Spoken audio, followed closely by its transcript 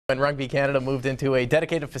When Rugby Canada moved into a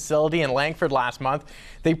dedicated facility in Langford last month,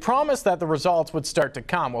 they promised that the results would start to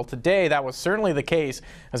come. Well, today that was certainly the case,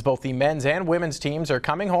 as both the men's and women's teams are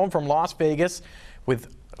coming home from Las Vegas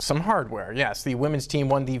with some hardware. Yes, the women's team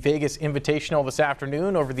won the Vegas Invitational this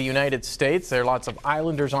afternoon over the United States. There are lots of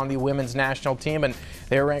Islanders on the women's national team, and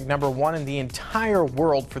they're ranked #1 in the entire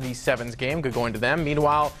world for the sevens game. Good going to them.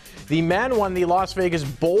 Meanwhile, the men won the Las Vegas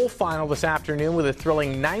Bowl final this afternoon with a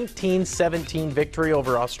thrilling 19-17 victory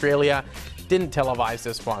over Australia. Didn't televise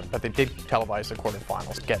this one, but they did televise the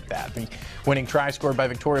quarterfinals. Get that. The winning try scored by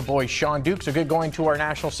Victoria boy Sean Dukes. So good going to our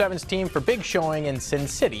national sevens team for big showing in Sin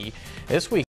City this week.